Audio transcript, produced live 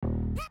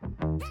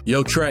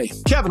Yo, Trey.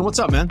 Kevin, what's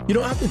up, man? You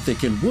know, I've been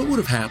thinking, what would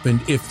have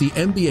happened if the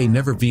NBA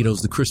never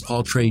vetoes the Chris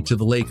Paul trade to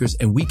the Lakers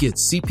and we get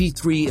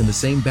CP3 in the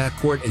same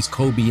backcourt as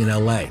Kobe in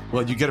LA?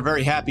 Well, you get a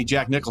very happy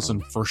Jack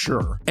Nicholson for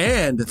sure.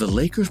 And the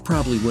Lakers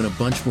probably win a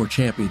bunch more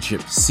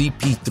championships.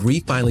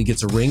 CP3 finally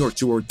gets a ring or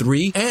 2 or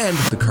 3, and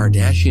the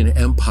Kardashian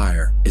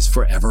empire is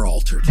forever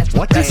altered.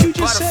 What did you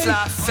just say?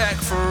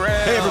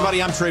 Hey,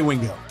 everybody, I'm Trey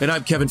Wingo. And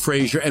I'm Kevin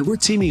Frazier, and we're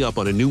teaming up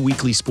on a new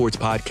weekly sports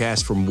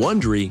podcast from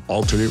Wondery,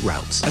 Alternate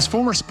Routes. As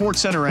former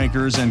Sports Center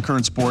anchors and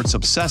current sports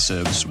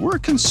obsessives, we're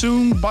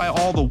consumed by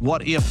all the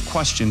what-if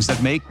questions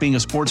that make being a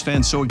sports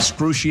fan so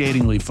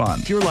excruciatingly fun.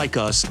 If you're like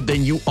us,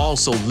 then you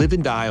also live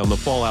and die on the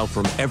fallout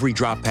from every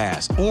drop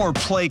pass. Or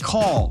play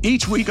call.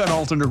 Each week on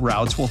Alternate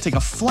Routes, we'll take a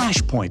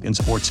flashpoint in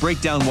sports,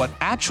 break down what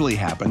actually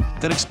happened,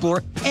 then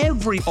explore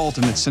every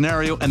alternate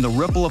scenario and the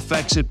ripple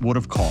effects it would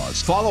have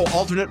caused. Follow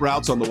Alternate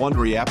Routes on the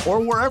Wondery app or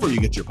wherever you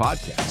get your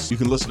podcasts. You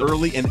can listen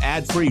early and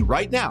ad-free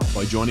right now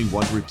by joining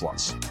Wondery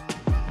Plus.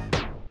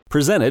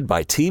 Presented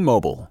by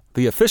T-Mobile,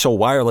 the official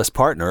wireless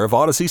partner of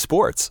Odyssey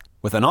Sports.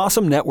 With an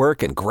awesome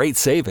network and great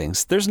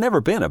savings, there's never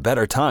been a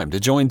better time to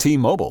join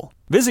T-Mobile.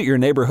 Visit your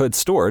neighborhood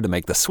store to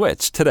make the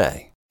switch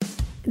today.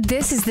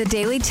 This is the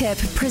Daily Tip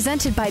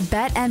presented by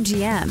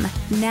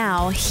BetMGM.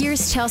 Now,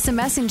 here's Chelsea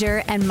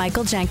Messenger and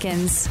Michael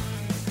Jenkins.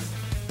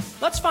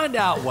 Let's find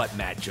out what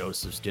Matt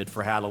Josephs did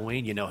for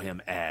Halloween. You know him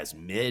as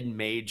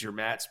mid-major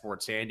Matt,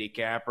 sports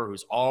handicapper,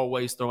 who's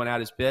always throwing out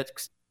his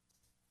picks.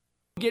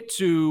 Get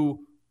to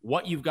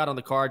what you've got on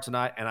the card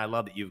tonight, and I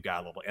love that you've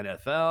got a little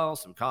NFL,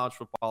 some college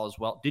football as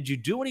well. Did you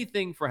do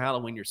anything for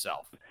Halloween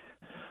yourself?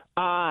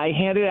 I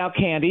handed out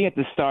candy at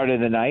the start of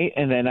the night,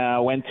 and then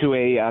went to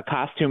a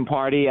costume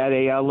party at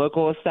a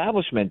local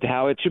establishment,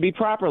 how it should be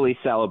properly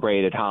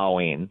celebrated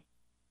Halloween.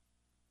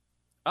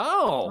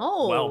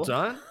 Oh, well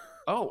done.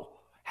 Oh,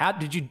 how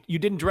did you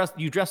didn't dress?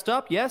 You dressed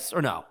up? Yes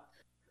or no?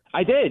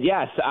 I did,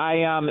 yes.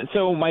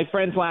 So my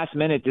friends last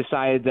minute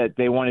decided that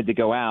they wanted to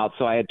go out,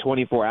 so I had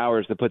 24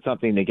 hours to put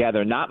something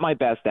together. Not my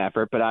best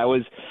effort, but I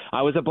was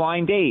a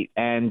blind date,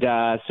 and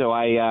so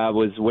I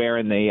was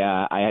wearing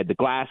I had the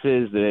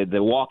glasses,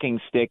 the walking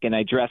stick, and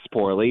I dressed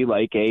poorly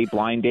like a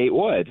blind date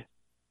would.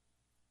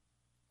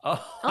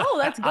 Oh,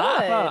 that's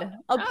good.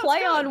 A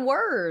play on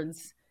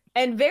words,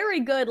 and very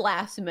good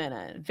last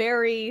minute.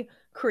 Very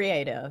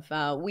creative.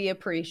 We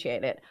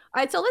appreciate it.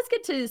 All right, so let's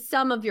get to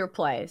some of your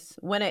plays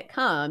when it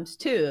comes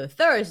to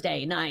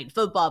Thursday night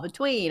football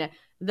between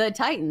the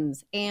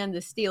Titans and the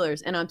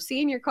Steelers. And I'm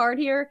seeing your card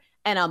here,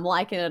 and I'm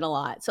liking it a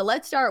lot. So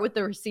let's start with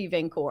the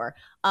receiving core.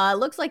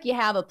 Looks like you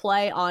have a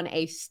play on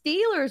a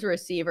Steelers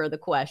receiver. The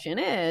question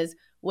is,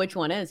 which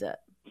one is it?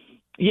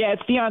 Yeah,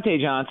 it's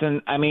Deontay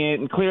Johnson. I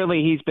mean,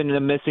 clearly he's been the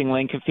missing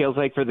link, it feels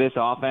like, for this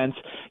offense.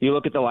 You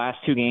look at the last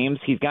 2 games,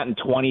 he's gotten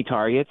 20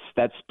 targets.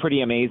 That's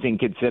pretty amazing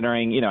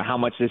considering, how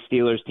much the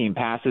Steelers team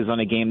passes on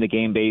a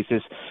game-to-game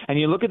basis. And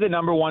you look at the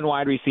number 1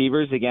 wide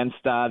receivers against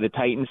the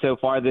Titans so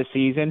far this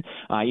season.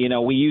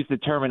 We use the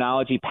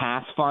terminology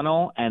pass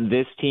funnel, and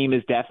this team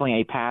is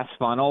definitely a pass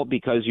funnel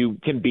because you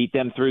can beat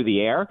them through the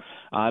air.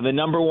 The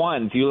number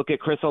 1s, you look at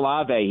Chris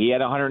Olave, he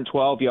had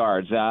 112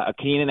 yards.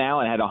 Keenan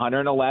Allen had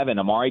 111.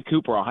 Amari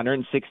Cooper,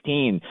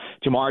 116.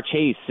 Jamar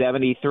Chase,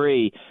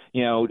 73.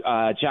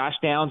 Josh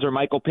Downs or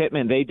Michael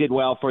Pittman, they did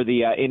well for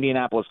the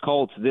Indianapolis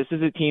Colts. This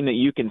is a team that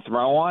you can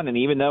throw on, and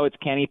even though it's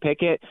Kenny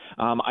Pickett,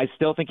 I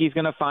still think he's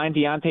going to find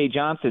Deontay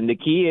Johnson. The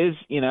key is,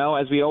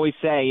 as we always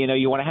say,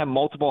 you want to have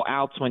multiple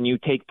outs when you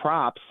take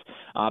props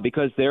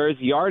because there is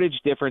yardage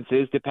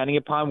differences depending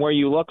upon where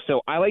you look.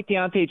 So I like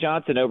Deontay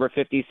Johnson over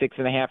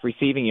 56.5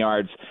 receiving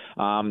yards.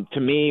 To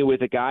me,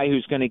 with a guy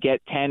who's going to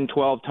get 10,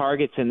 12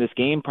 targets in this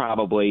game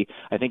probably,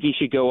 I think he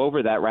should go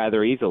over that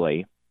rather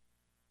easily.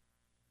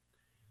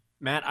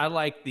 Matt, I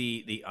like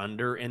the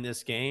under in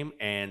this game,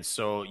 and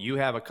so you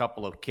have a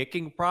couple of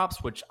kicking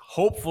props, which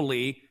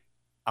hopefully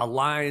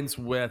aligns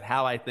with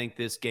how I think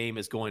this game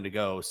is going to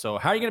go. So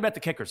how are you going to bet the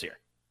kickers here?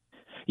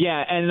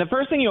 Yeah, and the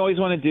first thing you always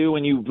want to do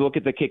when you look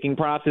at the kicking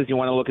props is you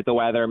want to look at the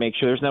weather, make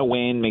sure there's no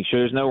wind, make sure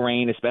there's no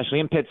rain, especially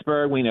in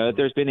Pittsburgh. We know that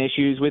there's been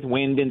issues with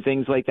wind and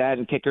things like that,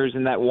 and kickers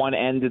in that one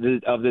end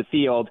of the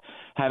field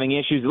having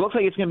issues. It looks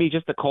like it's going to be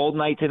just a cold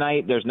night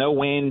tonight. There's no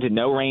wind,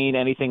 no rain,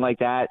 anything like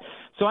that.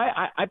 So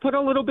I put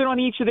a little bit on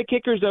each of the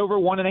kickers over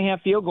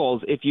 1.5 field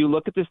goals. If you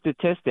look at the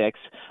statistics,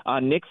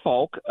 Nick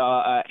Folk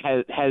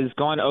has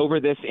gone over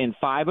this in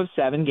 5 of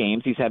 7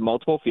 games. He's had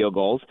multiple field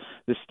goals.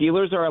 The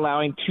Steelers are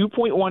allowing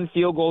 2.1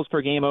 field goals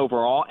per game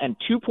overall and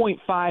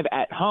 2.5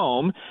 at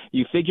home.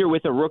 You figure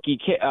with a rookie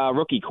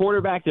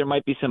quarterback, there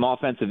might be some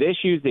offensive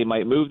issues. They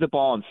might move the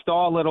ball and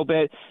stall a little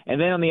bit. And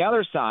then on the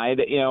other side,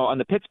 on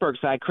the Pittsburgh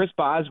side, Chris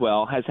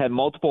Boswell has had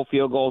multiple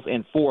field goals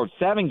in 4 of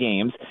 7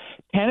 games.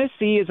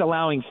 Tennessee is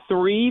allowing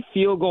 3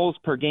 field goals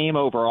per game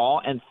overall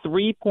and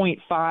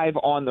 3.5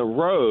 on the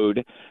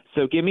road.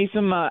 So give me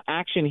some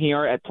action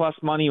here at plus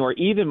money or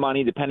even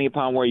money, depending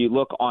upon where you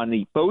look on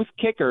both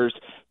kickers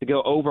to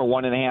go over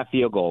 1.5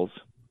 field goals.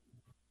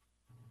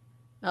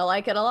 I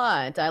like it a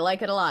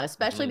lot,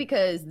 especially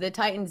because the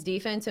Titans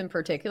defense in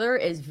particular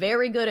is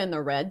very good in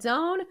the red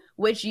zone,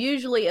 which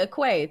usually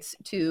equates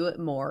to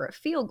more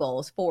field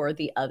goals for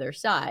the other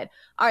side.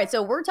 All right,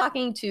 so we're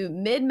talking to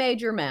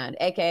mid-major Matt,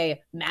 aka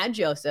Matt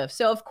Joseph.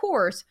 So of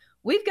course,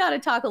 we've got to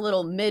talk a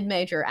little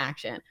mid-major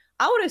action.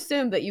 I would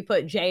assume that you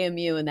put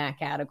JMU in that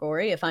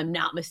category, if I'm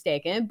not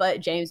mistaken, but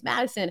James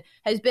Madison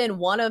has been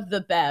one of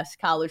the best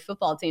college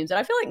football teams that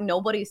I feel like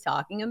nobody's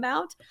talking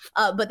about,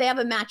 but they have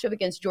a matchup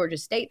against Georgia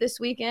State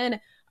this weekend.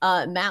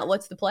 Matt,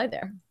 what's the play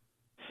there?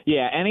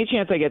 Yeah, any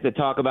chance I get to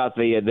talk about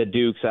the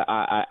Dukes,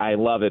 I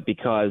love it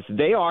because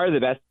they are the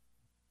best.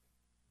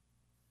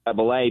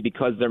 NCAA,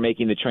 because they're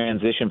making the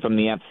transition from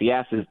the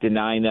FCS, is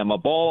denying them a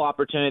bowl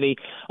opportunity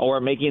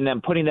or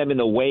putting them in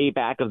the way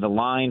back of the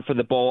line for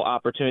the bowl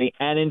opportunity.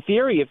 And in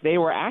theory, if they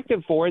were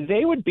active for it,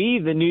 they would be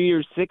the New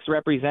Year's Six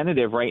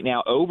representative right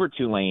now over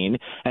Tulane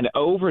and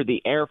over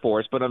the Air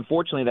Force. But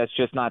unfortunately, that's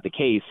just not the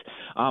case.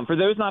 For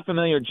those not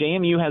familiar,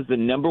 JMU has the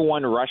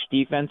 #1 rush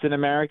defense in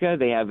America.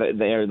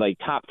 They're like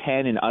top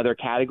 10 in other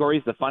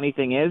categories. The funny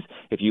thing is,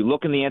 if you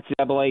look in the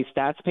NCAA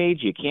stats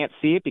page, you can't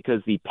see it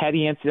because the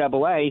petty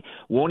NCAA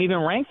won't even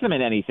rank them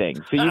in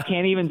anything. So you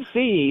can't even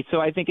see.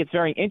 So I think it's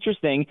very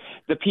interesting.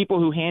 The people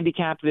who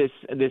handicap this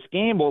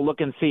game will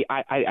look and see,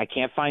 I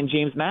can't find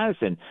James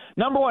Madison.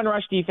 #1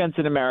 rush defense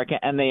in America,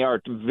 and they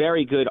are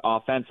very good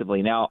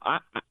offensively. Now,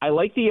 I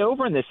like the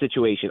over in this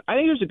situation. I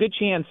think there's a good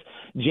chance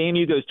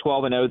JMU goes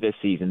 12-0 this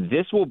season.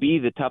 This will be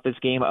the toughest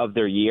game of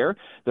their year.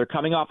 They're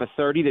coming off a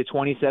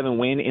 30-27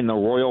 win in the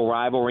Royal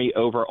rivalry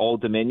over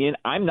Old Dominion.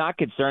 I'm not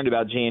concerned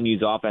about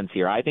JMU's offense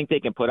here. I think they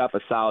can put up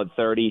a solid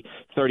 30,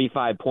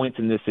 35 points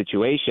in this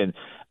situation.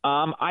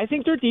 I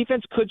think their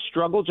defense could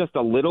struggle just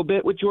a little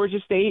bit with Georgia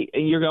State.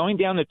 You're going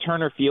down to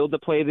Turner Field to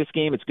play this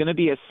game. It's going to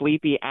be a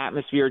sleepy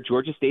atmosphere.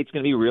 Georgia State's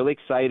going to be really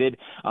excited.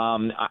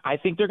 I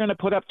think they're going to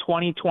put up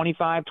 20,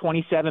 25,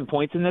 27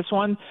 points in this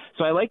one.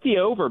 So I like the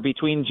over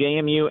between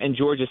JMU and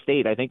Georgia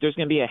State. I think there's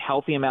going to be a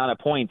healthy amount of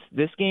points.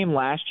 This game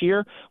last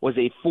year was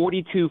a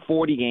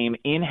 42-40 game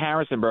in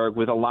Harrisonburg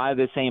with a lot of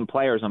the same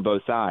players on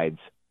both sides.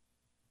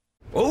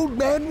 Old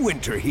Man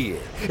Winter here.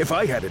 If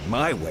I had it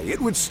my way, it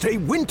would stay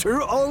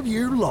winter all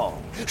year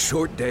long.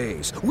 Short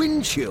days,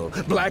 wind chill,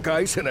 black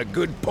ice, and a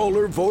good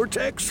polar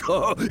vortex.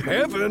 Oh,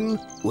 heaven!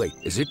 Wait,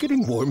 is it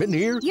getting warm in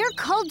here? Your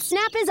cold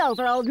snap is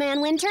over, Old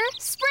Man Winter.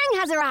 Spring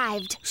has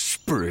arrived.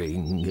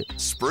 Spring.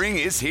 Spring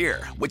is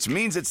here, which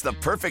means it's the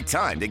perfect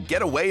time to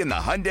get away in the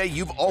Hyundai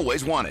you've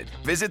always wanted.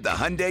 Visit the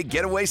Hyundai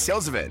Getaway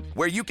Sales Event,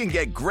 where you can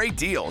get great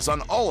deals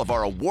on all of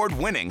our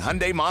award-winning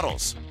Hyundai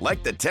models,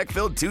 like the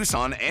tech-filled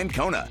Tucson and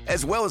Kona,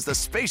 as well as the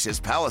spacious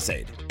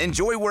Palisade.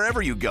 Enjoy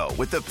wherever you go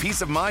with the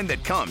peace of mind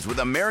that comes with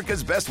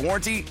America's best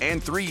warranty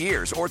and 3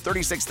 years or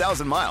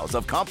 36,000 miles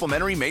of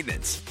complimentary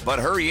maintenance. But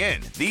hurry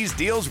in, these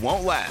deals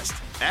won't last.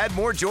 Add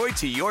more joy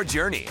to your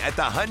journey at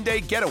the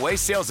Hyundai Getaway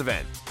Sales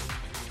Event.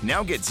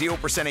 Now get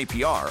 0%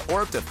 APR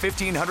or up to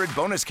 $1,500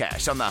 bonus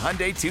cash on the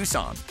Hyundai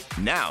Tucson.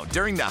 Now,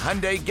 during the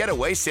Hyundai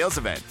Getaway Sales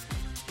Event.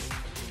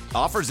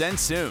 Offers end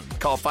soon.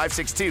 Call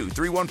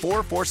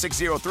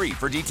 562-314-4603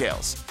 for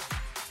details.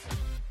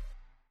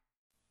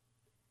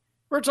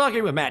 We're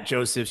talking with Matt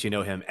Josephs. You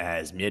know him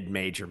as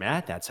Mid-Major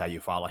Matt. That's how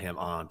you follow him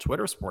on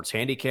Twitter, Sports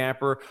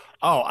Handicapper.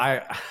 Oh,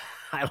 I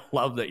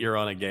love that you're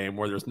on a game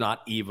where there's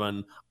not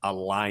even a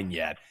line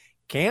yet.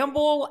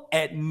 Campbell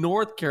at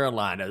North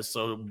Carolina.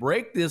 So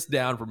break this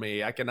down for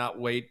me. I cannot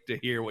wait to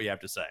hear what you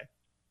have to say.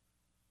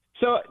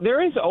 So there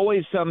is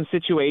always some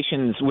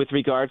situations with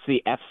regards to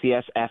the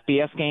FCS,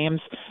 FBS games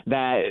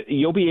that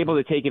you'll be able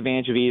to take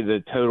advantage of either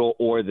the total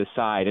or the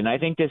side. And I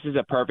think this is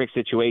a perfect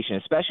situation,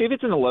 especially if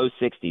it's in the low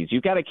 60s.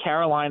 You've got a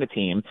Carolina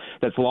team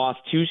that's lost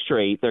 2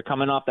 straight. They're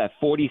coming off that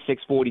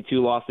 46-42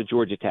 loss to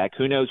Georgia Tech.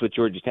 Who knows with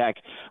Georgia Tech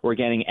we're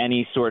getting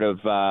any sort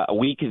of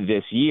week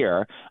this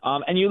year.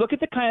 And you look at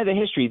the kind of the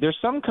history. There's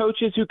some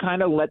coaches who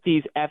kind of let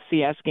these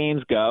FCS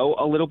games go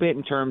a little bit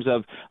in terms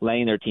of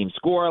letting their team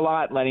score a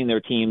lot, letting their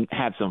team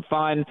have some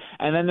fun.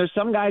 And then there's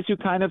some guys who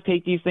kind of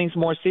take these things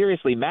more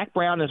seriously. Mac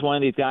Brown is one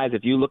of these guys,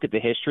 if you look at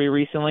the history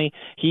recently,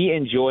 he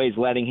enjoys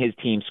letting his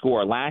team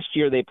score. Last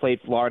year they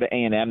played Florida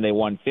A&M. They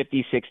won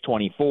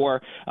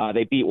 56-24.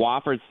 They beat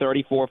Wofford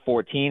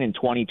 34-14 in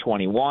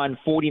 2021,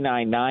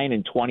 49-9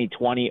 in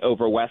 2020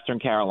 over Western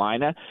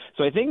Carolina.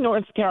 So I think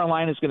North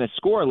Carolina is going to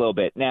score a little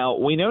bit. Now,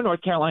 we know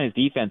North Carolina's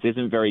defense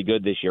isn't very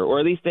good this year, or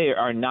at least they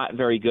are not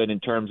very good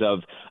in terms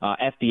of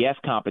FBS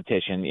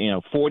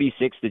competition.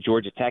 46 to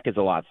Georgia Tech is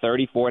a lot.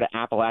 34 to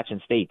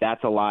Appalachian State,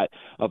 that's a lot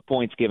of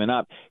points given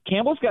up.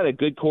 Campbell's got a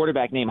good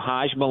quarterback named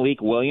Hajj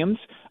Malik Williams.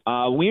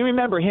 We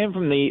remember him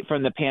from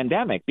the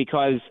pandemic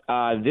because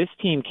this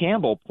team,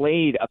 Campbell,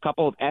 played a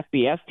couple of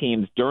FBS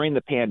teams during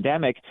the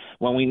pandemic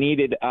when we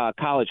needed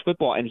college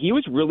football, and he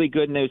was really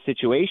good in those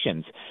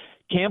situations.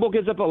 Campbell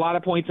gives up a lot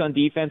of points on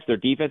defense. Their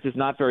defense is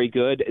not very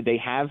good. They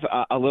have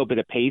a little bit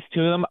of pace to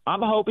them.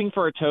 I'm hoping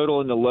for a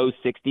total in the low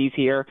 60s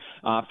here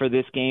for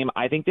this game.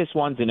 I think this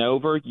one's an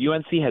over.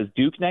 UNC has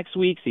Duke next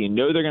week, so you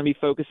know they're going to be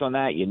focused on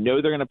that. You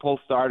know they're going to pull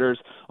starters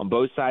on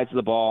both sides of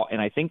the ball,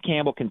 and I think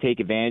Campbell can take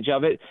advantage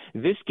of it.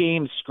 This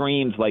game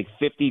screams like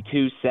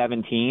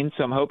 52-17,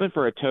 so I'm hoping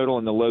for a total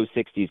in the low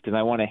 60s because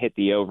I want to hit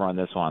the over on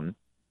this one.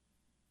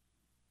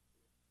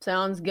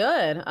 Sounds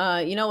good.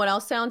 You know what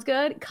else sounds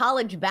good?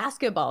 College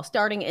basketball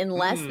starting in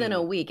less than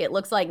a week. It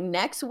looks like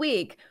next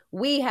week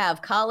we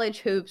have college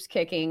hoops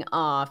kicking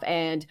off.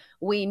 And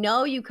we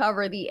know you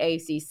cover the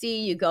ACC.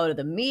 You go to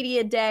the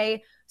media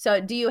day. So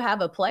do you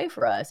have a play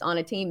for us on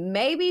a team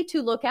maybe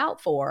to look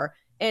out for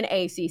in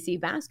ACC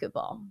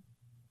basketball?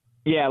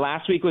 Yeah,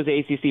 last week was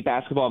ACC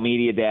Basketball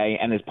Media Day,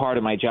 and as part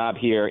of my job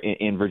here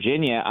in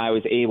Virginia, I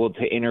was able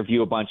to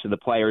interview a bunch of the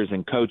players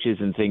and coaches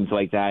and things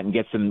like that and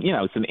get some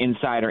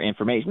insider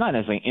information, not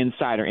necessarily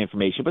insider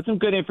information, but some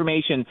good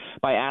information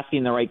by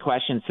asking the right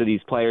questions to these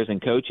players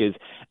and coaches.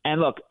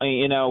 And look,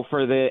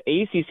 for the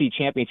ACC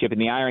championship, and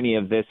the irony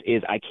of this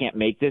is I can't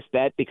make this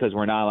bet because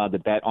we're not allowed to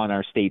bet on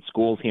our state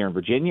schools here in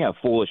Virginia, a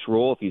foolish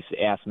rule if you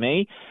ask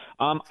me.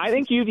 I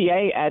think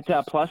UVA at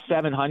plus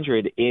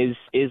 700 is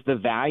the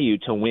value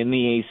to win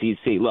the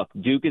ACC. Look,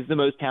 Duke is the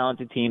most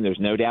talented team. There's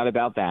no doubt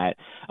about that.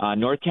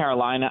 North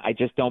Carolina, I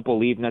just don't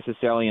believe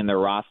necessarily in their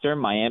roster.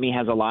 Miami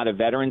has a lot of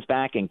veterans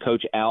back, and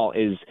Coach L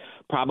is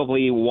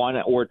probably one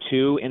or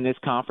two in this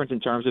conference in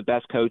terms of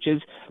best coaches.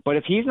 But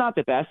if he's not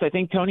the best, I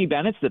think Tony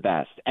Bennett's the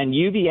best. And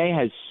UVA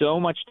has so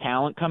much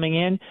talent coming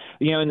in.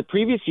 In the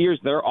previous years,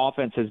 their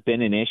offense has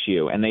been an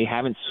issue, and they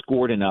haven't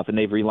scored enough, and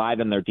they've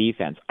relied on their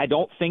defense. I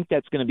don't think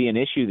that's going to be an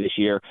issue this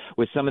year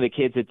with some of the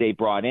kids that they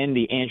brought in.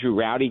 The Andrew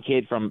Rowdy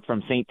kid from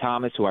St.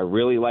 Thomas, who I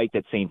really liked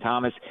at St.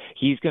 Thomas,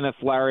 he's going to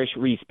flourish.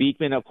 Reese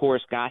Beekman, of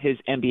course, got his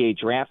NBA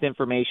draft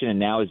information and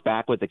now is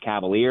back with the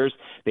Cavaliers.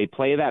 They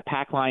play that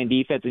pack line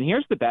defense. And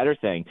here's the better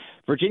thing.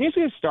 Virginia's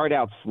going to start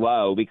out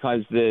slow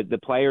because the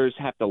players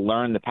have to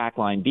learn the pack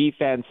line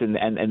defense and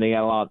they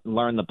got to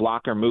learn the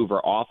blocker mover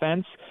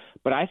offense.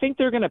 But I think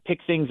they're going to pick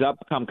things up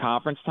come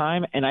conference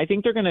time, and I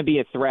think they're going to be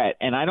a threat.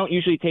 And I don't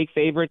usually take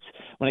favorites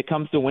when it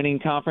comes to winning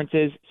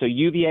conferences. So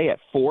UVA at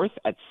 4th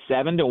at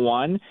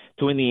 7-1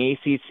 to win the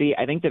ACC.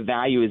 I think the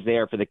value is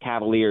there for the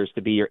Cavaliers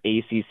to be your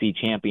ACC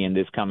champion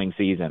this coming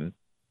season.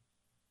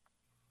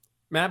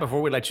 Matt,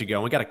 before we let you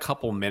go, we got a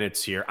couple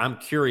minutes here. I'm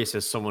curious,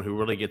 as someone who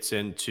really gets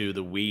into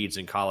the weeds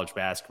in college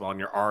basketball, and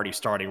you're already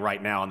starting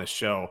right now on the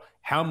show,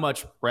 how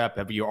much prep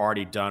have you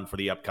already done for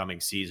the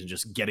upcoming season,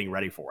 just getting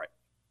ready for it?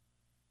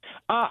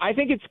 I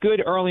think it's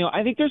good early on.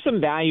 I think there's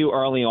some value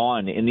early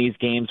on in these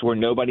games where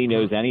nobody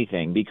knows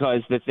anything,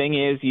 because the thing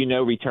is,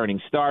 returning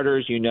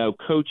starters,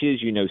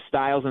 coaches,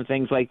 styles and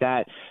things like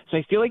that. So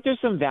I feel like there's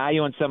some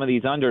value in some of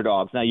these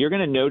underdogs. Now, you're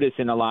going to notice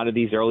in a lot of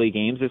these early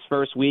games this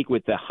first week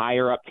with the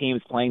higher up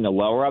teams playing the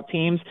lower up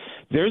teams,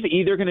 there's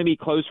either going to be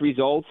close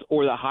results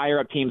or the higher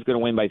up team's going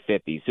to win by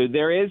 50. So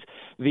there is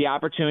the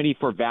opportunity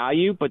for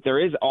value, but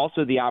there is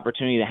also the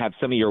opportunity to have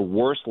some of your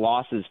worst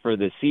losses for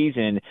the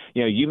season.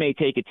 You may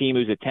take a team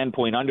who's a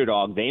 10-point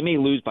underdog. They may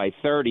lose by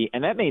 30,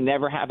 and that may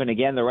never happen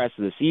again the rest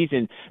of the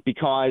season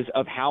because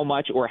of how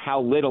much or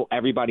how little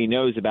everybody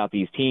knows about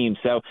these teams.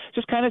 So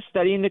just kind of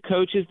studying the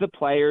coaches, the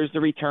players, the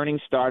returning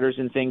starters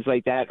and things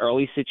like that,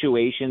 early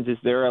situations. Is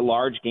there a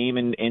large game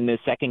in the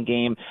second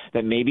game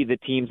that maybe the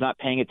team's not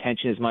paying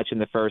attention as much in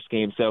the first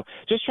game? So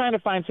just trying to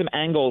find some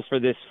angles for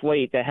this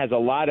slate that has a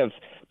lot of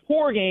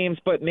poor games,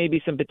 but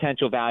maybe some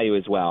potential value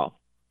as well.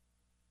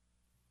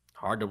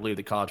 Hard to believe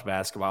that college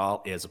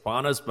basketball is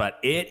upon us, but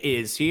it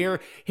is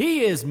here.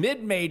 He is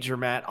Mid-Major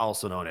Matt,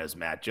 also known as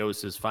Matt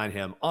Joseph. Find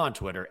him on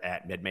Twitter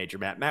at Mid-Major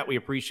Matt. Matt, we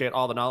appreciate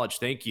all the knowledge.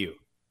 Thank you.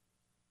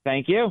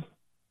 Thank you.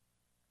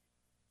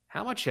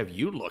 How much have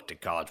you looked at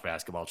college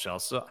basketball,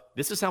 Chelsea?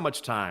 This is how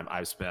much time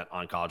I've spent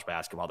on college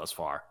basketball thus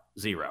far.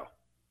 0.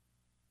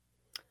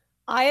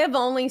 I have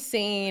only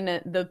seen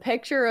the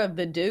picture of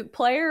the Duke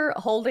player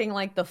holding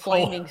like the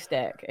flaming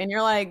stick. And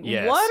you're like,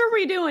 yes. What are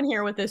we doing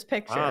here with this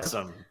picture?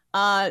 Awesome.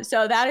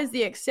 So that is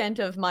the extent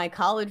of my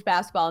college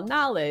basketball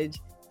knowledge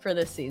for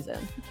this season.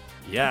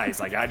 Yeah, he's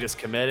like, I just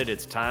committed.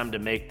 It's time to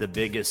make the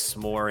biggest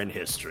s'more in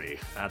history.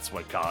 That's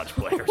what college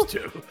players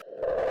do.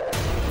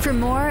 For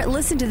more,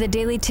 listen to the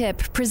Daily Tip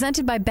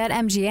presented by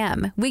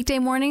BetMGM. Weekday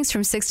mornings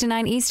from 6 to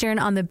 9 Eastern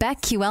on the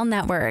BetQL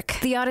network,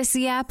 the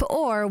Odyssey app,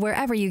 or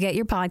wherever you get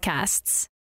your podcasts.